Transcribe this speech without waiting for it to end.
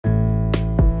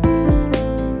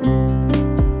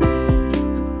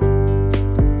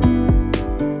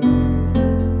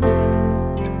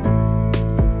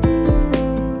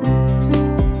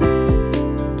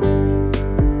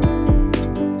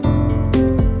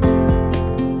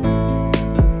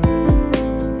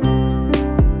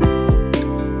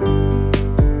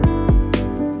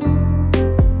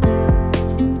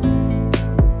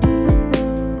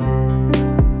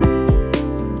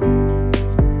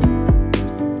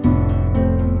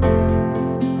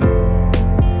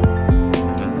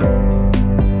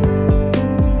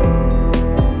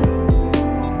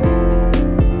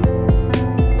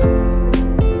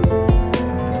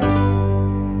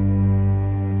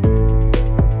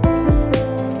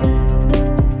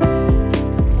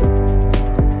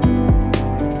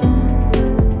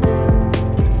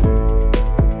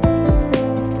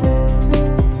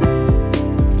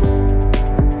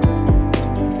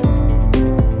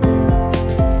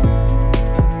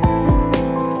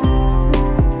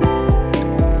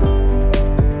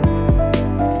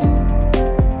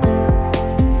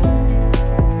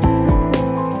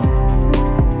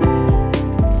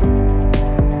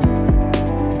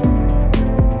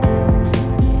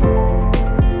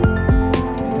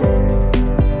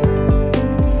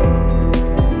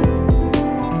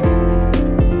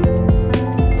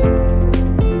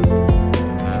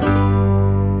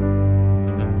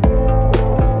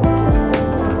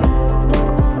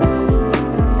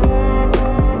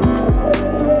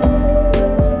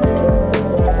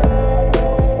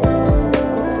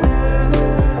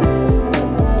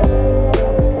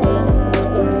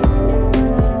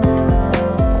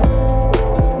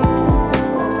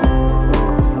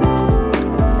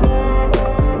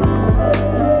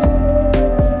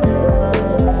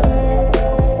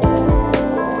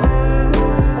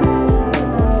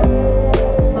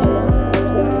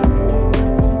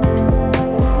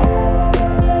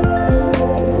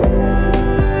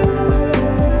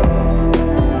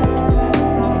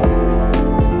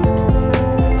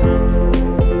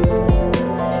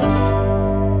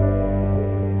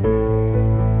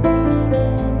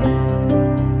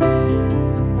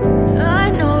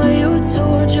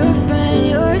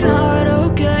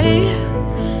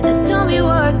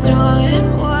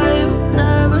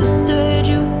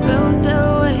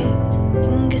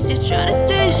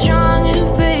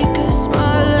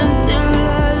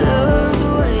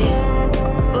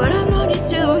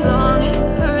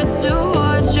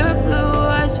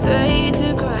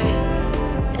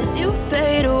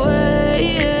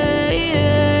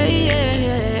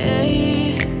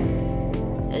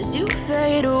as you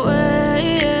fade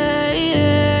away.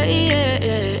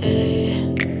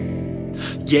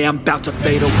 Yeah, I'm about to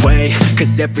fade away,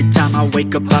 cause every time I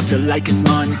wake up I feel like it's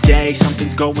Monday.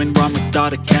 Something's going wrong with all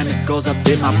the chemicals up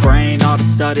in my brain. All of a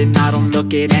sudden I don't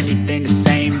look at anything the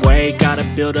same way. Gotta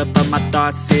build up of my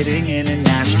thoughts sitting in an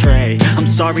ashtray. I'm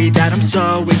sorry that I'm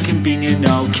so inconvenient,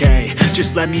 okay.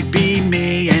 Just let me be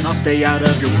me and I'll stay out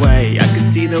of your way. I can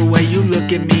see the way you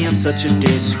look at me, I'm such a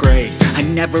disgrace. I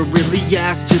never really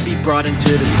asked to be brought into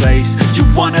this place. You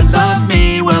wanna love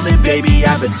me? Well then baby,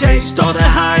 have a taste. All the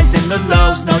highs and the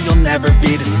lows, no, you'll never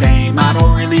be the same. I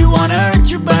don't really wanna hurt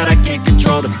you, but I can't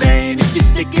control the pain. If you're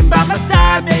sticking by my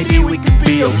side, maybe we could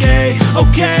be okay.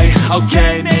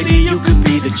 Okay, maybe you could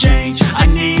be the change I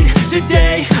need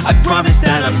today. I promise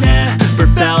that I've never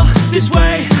felt this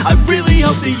way. I really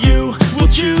hope that you will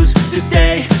choose to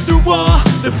stay through all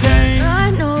the pain.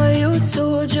 I know you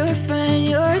told your friend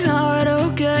you're not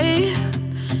okay,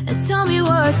 and tell me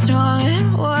what's wrong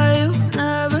and why you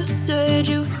never said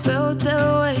you felt that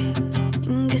way.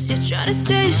 Guess you're trying to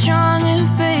stay strong and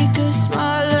fake a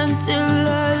smile until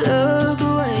I look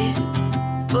away.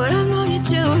 But I've known you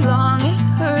too long, it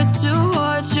hurts to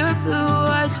watch your blue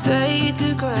eyes fade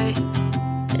to gray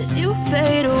as you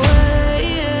fade away.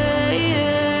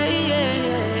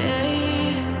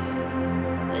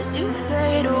 As you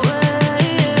fade away.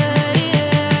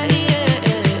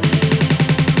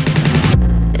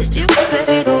 As you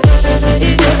fade away.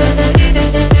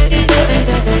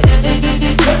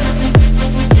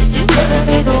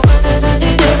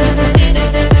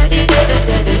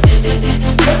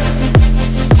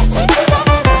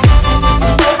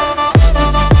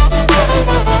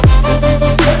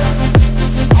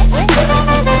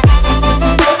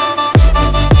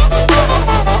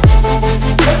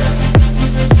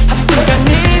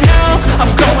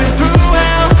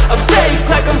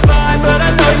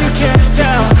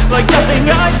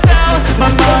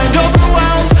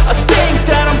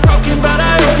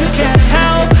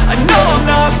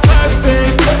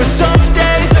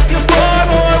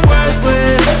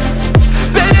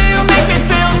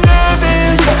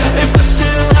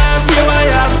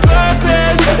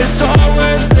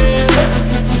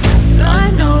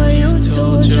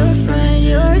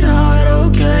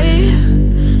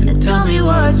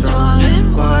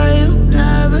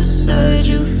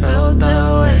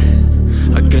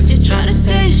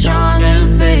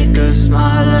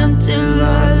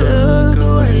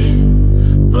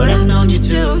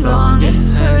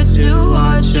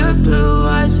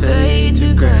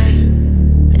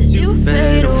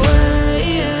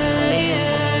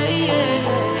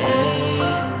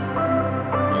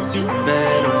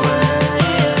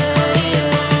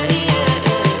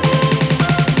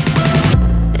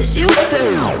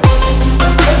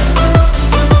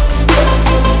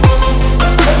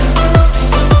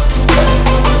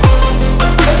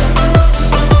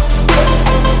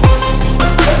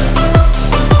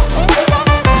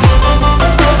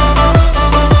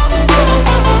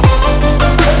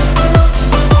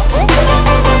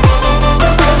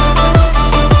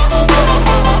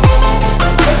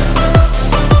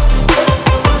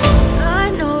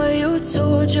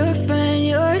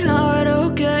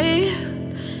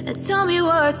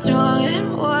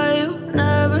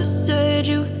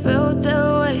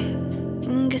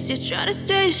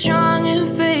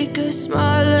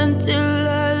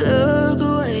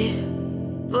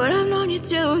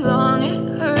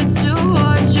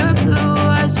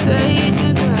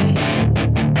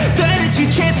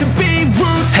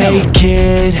 Hey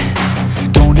kid,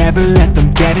 don't ever let them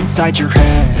get inside your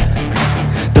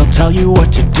head. They'll tell you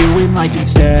what to do in life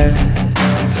instead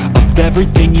of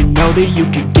everything you know that you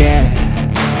could get.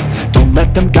 Don't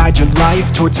let them guide your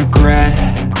life towards regret.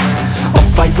 I'll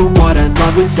fight for what I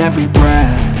love with every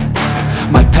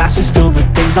breath. My past is filled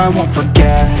with things I won't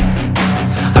forget.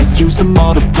 I use them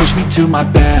all to push me to my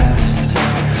best.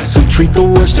 So treat the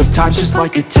worst of times just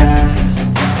like a test.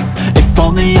 If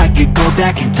only I could go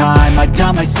back in time, I'd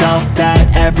tell myself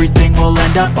that everything will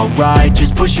end up alright.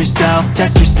 Just push yourself,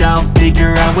 test yourself,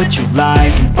 figure out what you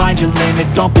like, and find your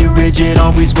limits, don't be rigid,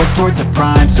 always work towards a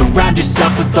prime. Surround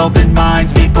yourself with open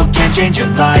minds, people can change your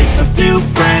life. A few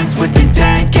friends with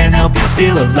intent can help you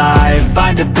feel alive.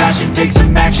 Find a passion, take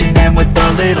some action, and with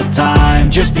a little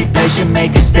time, just be patient,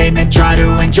 make a statement, try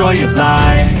to enjoy your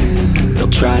life. They'll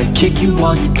try to kick you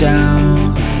while you're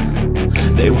down.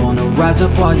 They wanna rise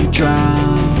up while you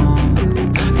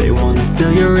drown. They wanna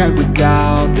fill your head with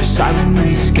doubt. They're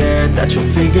silently scared that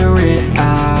you'll figure it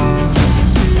out.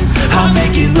 I'll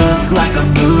make it look like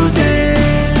I'm losing,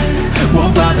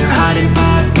 won't bother hiding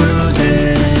my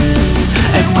bruises.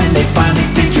 And when they finally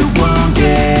think you're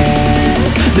wounded,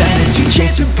 then it's your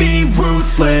chance to be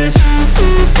ruthless.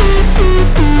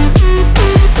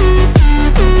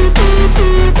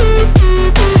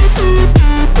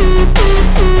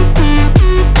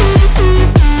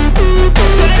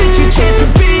 Then it's your chance to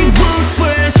be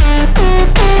ruthless.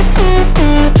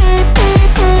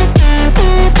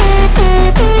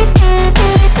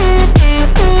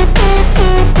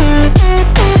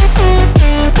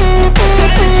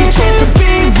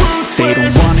 They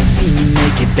don't wanna see me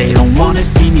make it, they don't wanna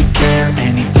see me care.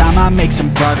 Anytime I make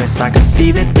some progress, I can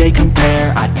see that they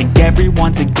compare. I think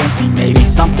everyone's against me, maybe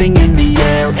something in the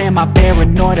air. Am I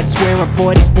paranoid? I swear a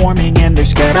void is forming and they're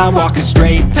scared. I walk a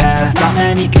straight path, not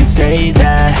many can say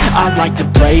that. I like to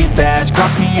play fast,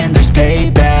 cross me and there's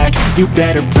payback. You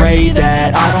better pray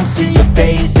that I don't see your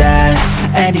face at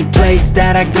any place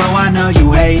that I go. I know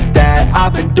you hate that.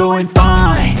 I've been doing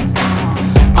fine,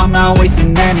 I'm not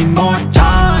wasting any more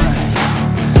time.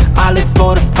 I live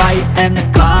for the fight and the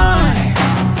climb,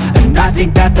 and I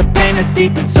think that the pain that's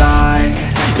deep inside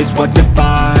is what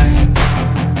defines.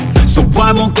 So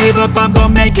I won't give up, I'm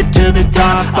gonna make it to the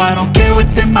top. I don't care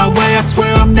what's in my way, I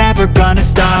swear I'm never gonna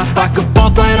stop. I could fall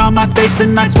flat on my face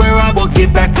and I swear I will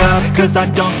get back up, cause I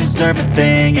don't deserve a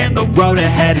thing and the road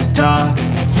ahead is tough.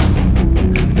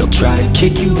 They'll try to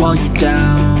kick you while you're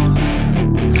down,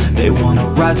 they wanna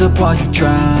rise up while you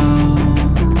drown.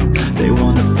 They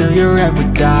wanna fill your head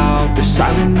with doubt, they're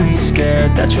silently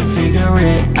scared that you'll figure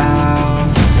it out.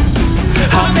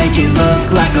 I'll make it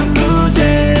look like I'm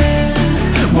losing,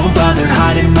 won't bother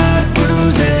hiding my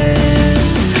bruises.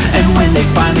 And when they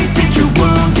finally think you're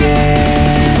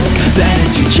wounded, then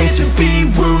it's your chance to be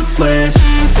ruthless.